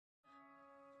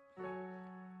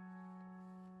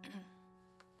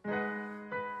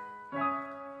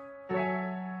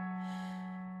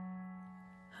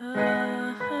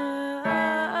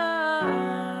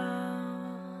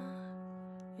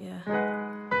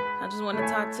just want to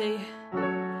talk to you.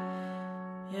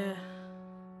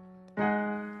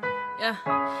 Yeah,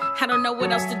 I don't know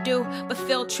what else to do but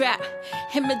feel trapped.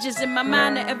 Images in my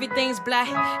mind that everything's black.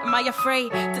 Am I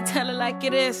afraid to tell it like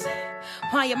it is?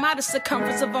 Why am I the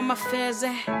circumference of all my fears?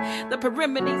 The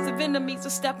perimeters of enemies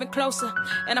are stepping closer,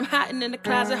 and I'm hiding in the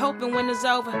closet hoping when it's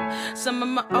over. Some of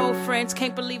my old friends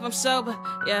can't believe I'm sober.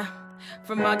 Yeah,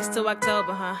 from August to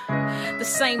October, huh? The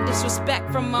same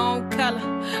disrespect from my own color.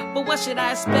 But what should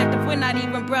I expect if we're not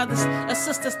even brothers or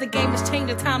sisters? The game has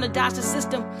changed, the time to dodge the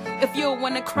system. If you're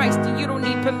one of Christ, then you don't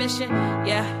need permission.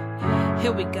 Yeah,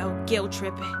 here we go, guilt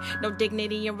tripping. No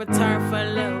dignity in return for a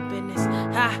little business.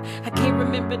 I can't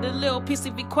remember the little piece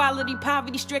of equality,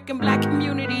 poverty-stricken black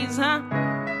communities, huh?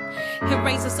 It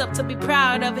raised us up to be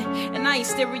proud of it. And I ain't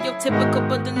stereotypical,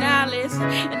 but denial is.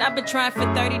 And I've been trying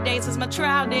for 30 days since my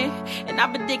trial did. And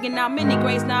I've been digging out many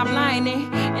graves, now I'm lying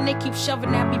in. And they keep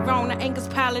shoving at me wrong, the anger's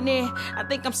piling in. I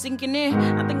think I'm sinking in,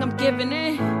 I think I'm giving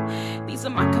in. These are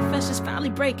my confessions finally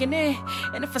breaking in.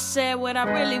 And if I said what I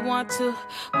really want to,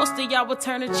 most of y'all would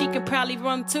turn a cheek and probably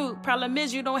run too. Problem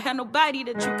is you don't have nobody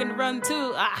that you can run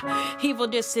to. Evil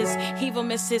this is, evil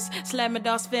misses, slamming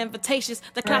doors for invitations.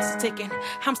 The clock's ticking,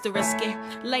 I'm still risking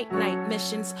late night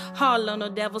missions, all on the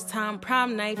devil's time,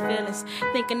 prime night feelings,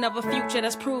 thinking of a future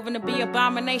that's proven to be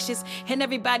abominations, and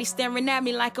everybody staring at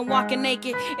me like I'm walking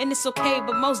naked. And it's okay,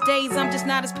 but most days I'm just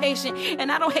not as patient.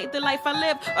 And I don't hate the life I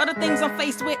live or the things I'm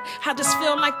faced with. I just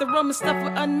feel like the room is stuffed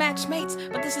with unmatched mates.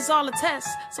 But this is all a test,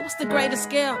 so what's the greatest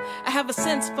skill? I have a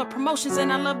sense for promotions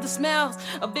and I love the smells.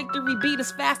 A victory beat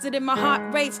is faster than my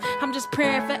heart rates. I'm just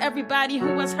praying for everybody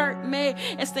who has hurt me,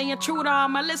 and staying true to all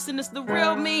my listeners, the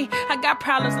real me. I got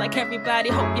problems like everybody,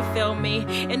 hope you feel me.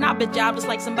 And I've been jobless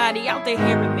like somebody out there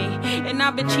hearing me. And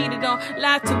I've been cheated on,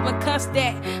 lied to and cussed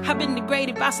at. I've been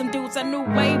degraded by some dudes I knew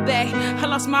way back. I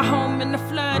lost my home in the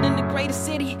flood in the greatest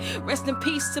city. Rest in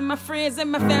peace to my friends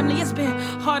and my family. It's been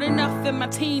hard enough in my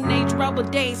teenage rebel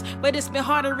days, but it's been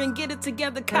harder in get it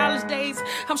together college days.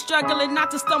 I'm struggling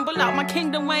not to stumble out my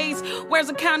kingdom ways. Where's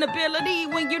accountability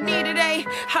when you need it, eh?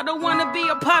 I don't want to be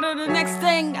a part of the next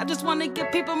thing. I just want to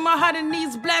give people my heart in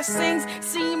these blessings.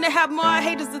 Seem to have more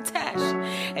haters attached,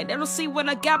 and they don't see what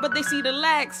I got, but they see the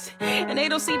lacks. And they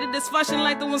don't see the dysfunction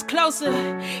like the ones closer.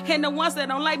 And the ones that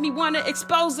don't like me want to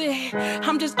expose it.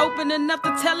 I'm just open enough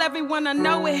to tell everyone I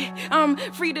know it. I'm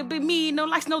free to be me, no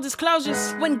likes, no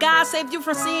disclosures. When God saved you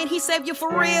from sin, he saved you for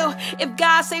real. If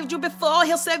God saved you before,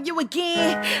 he'll save you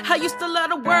again. I used to love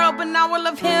the world, but now I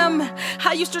love him.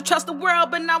 I used to trust the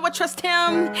world, but now I trust him.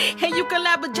 And you can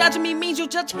laugh, but judging me means you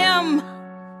judge him.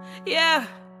 Yeah.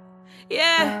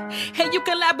 And you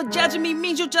can lie, but judging me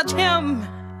means you judge him.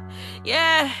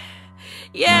 Yeah,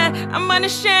 I'm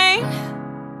unashamed.